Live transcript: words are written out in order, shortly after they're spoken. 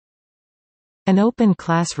An open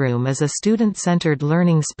classroom is a student-centered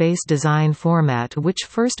learning space design format which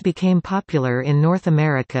first became popular in North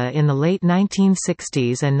America in the late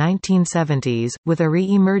 1960s and 1970s, with a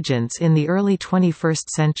re-emergence in the early 21st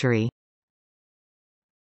century.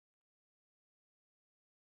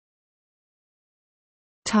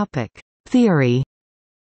 Theory.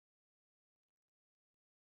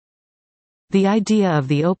 The idea of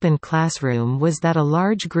the open classroom was that a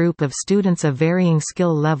large group of students of varying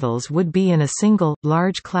skill levels would be in a single,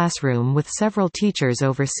 large classroom with several teachers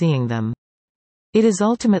overseeing them. It is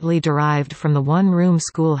ultimately derived from the one-room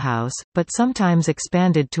schoolhouse, but sometimes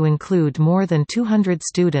expanded to include more than 200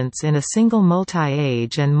 students in a single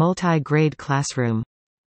multi-age and multi-grade classroom.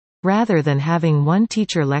 Rather than having one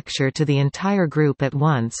teacher lecture to the entire group at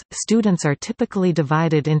once, students are typically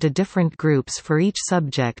divided into different groups for each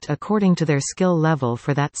subject according to their skill level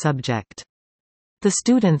for that subject. The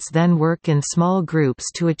students then work in small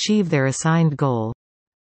groups to achieve their assigned goal.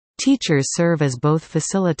 Teachers serve as both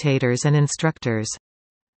facilitators and instructors.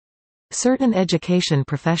 Certain education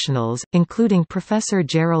professionals, including Professor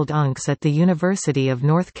Gerald Unks at the University of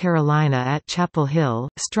North Carolina at Chapel Hill,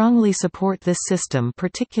 strongly support this system,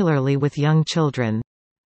 particularly with young children.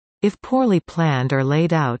 If poorly planned or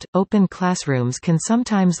laid out, open classrooms can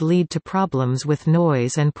sometimes lead to problems with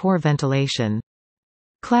noise and poor ventilation.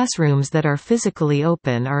 Classrooms that are physically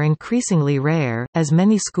open are increasingly rare, as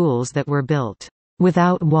many schools that were built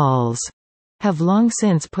without walls have long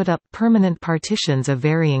since put up permanent partitions of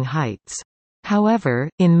varying heights. However,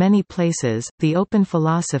 in many places, the open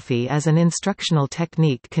philosophy as an instructional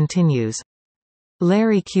technique continues.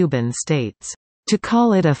 Larry Cuban states, "To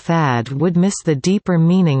call it a fad would miss the deeper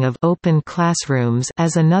meaning of open classrooms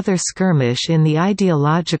as another skirmish in the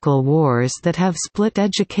ideological wars that have split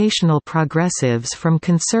educational progressives from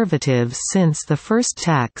conservatives since the first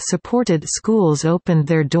tax-supported schools opened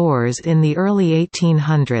their doors in the early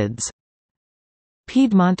 1800s.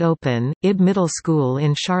 Piedmont Open, IB Middle School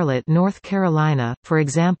in Charlotte, North Carolina, for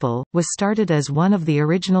example, was started as one of the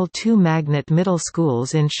original two magnet middle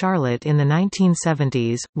schools in Charlotte in the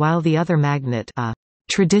 1970s, while the other magnet, a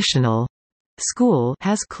traditional school,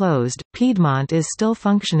 has closed. Piedmont is still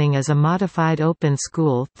functioning as a modified open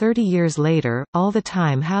school 30 years later, all the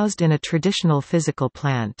time housed in a traditional physical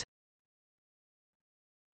plant.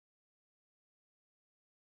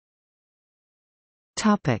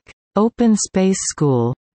 Open Space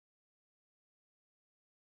School.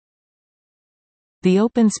 The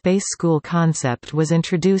Open Space School concept was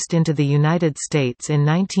introduced into the United States in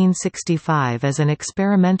 1965 as an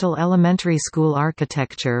experimental elementary school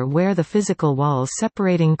architecture where the physical walls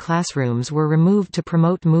separating classrooms were removed to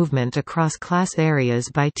promote movement across class areas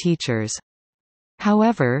by teachers.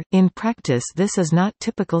 However, in practice this is not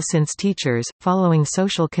typical since teachers, following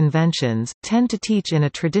social conventions, tend to teach in a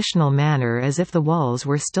traditional manner as if the walls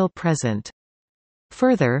were still present.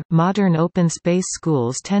 Further, modern open space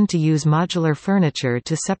schools tend to use modular furniture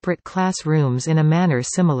to separate class rooms in a manner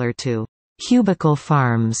similar to cubicle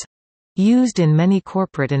farms used in many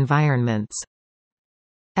corporate environments.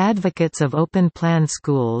 Advocates of open-plan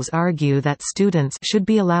schools argue that students should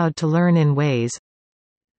be allowed to learn in ways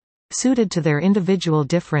suited to their individual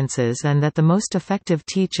differences and that the most effective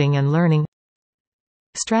teaching and learning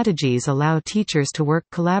strategies allow teachers to work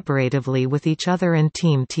collaboratively with each other and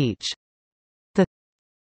team teach. The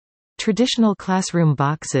traditional classroom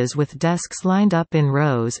boxes with desks lined up in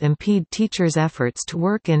rows impede teachers' efforts to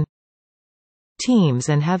work in teams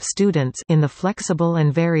and have students in the flexible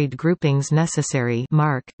and varied groupings necessary.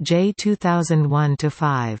 Mark, J.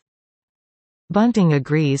 2001-5. Bunting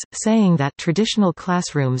agrees, saying that traditional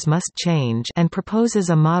classrooms must change and proposes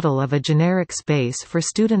a model of a generic space for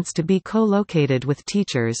students to be co-located with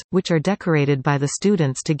teachers, which are decorated by the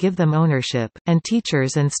students to give them ownership, and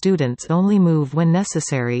teachers and students only move when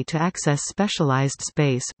necessary to access specialized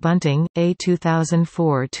space. Bunting, A.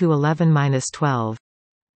 2004-11-12.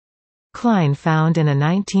 Klein found in a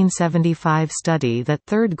 1975 study that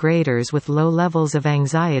third graders with low levels of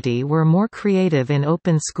anxiety were more creative in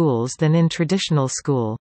open schools than in traditional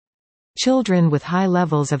school. Children with high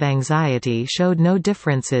levels of anxiety showed no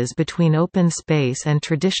differences between open space and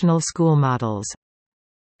traditional school models.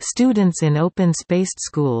 Students in open-spaced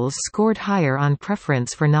schools scored higher on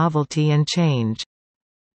preference for novelty and change.